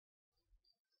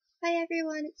Hi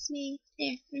everyone, it's me.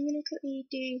 Here, I'm gonna quickly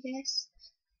do this.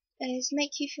 Is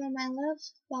Make You Feel My Love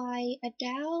by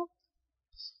Adele,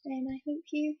 and I hope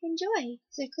you enjoy.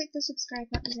 So click the subscribe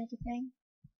button and everything.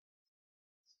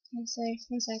 Okay, so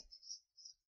one sec.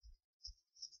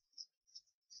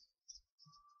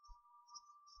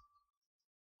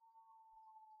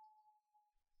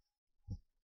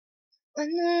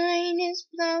 When the rain is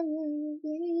blowing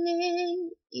in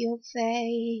your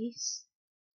face,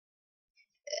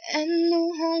 and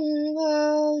the whole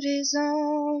world is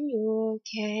on your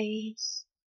case,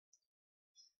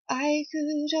 I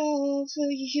could offer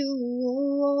you a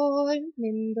warm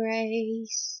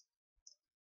embrace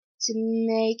to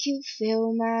make you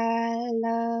feel my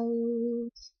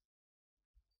love.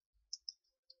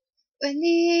 When the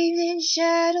evening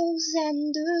shadows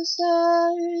and the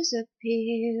stars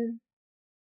appear,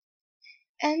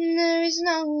 and there is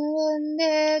no one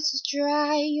there to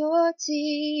dry your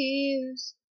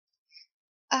tears,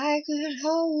 I could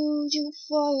hold you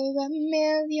for a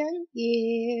million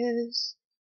years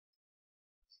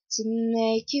to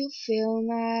make you feel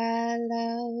my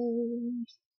love.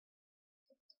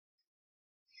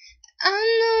 I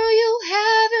know you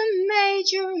haven't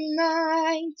made your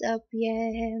mind up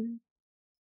yet,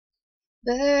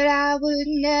 but I would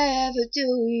never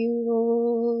do you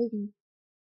wrong.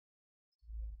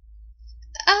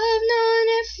 I've known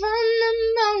it from the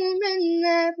moment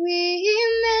that we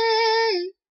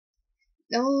met.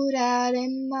 No doubt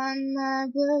in my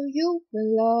mind where you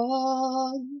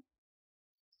belong.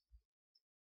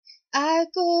 I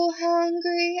go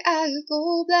hungry, I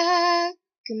go black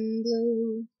and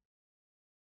blue.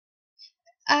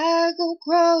 I go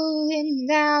crawling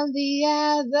down the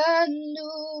avenue.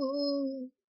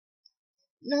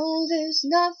 No, there's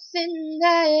nothing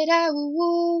that I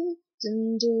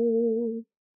wouldn't do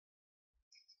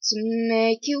to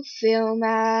make you feel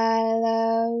my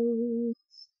love.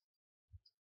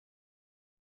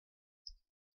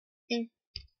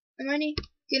 I'm only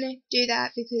gonna do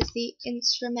that because the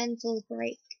instrumental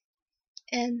break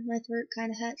and my throat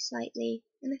kinda hurts slightly,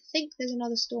 and I think there's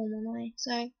another storm on the way,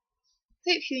 so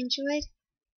hope you enjoyed.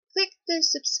 Click the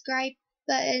subscribe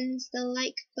buttons, the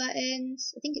like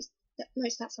buttons, I think it's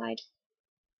that side.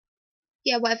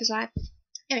 Yeah, whatever side.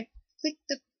 Anyway, click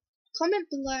the comment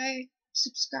below,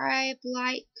 subscribe,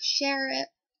 like, share it,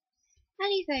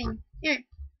 anything. Anyway,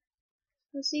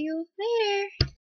 I'll see you later.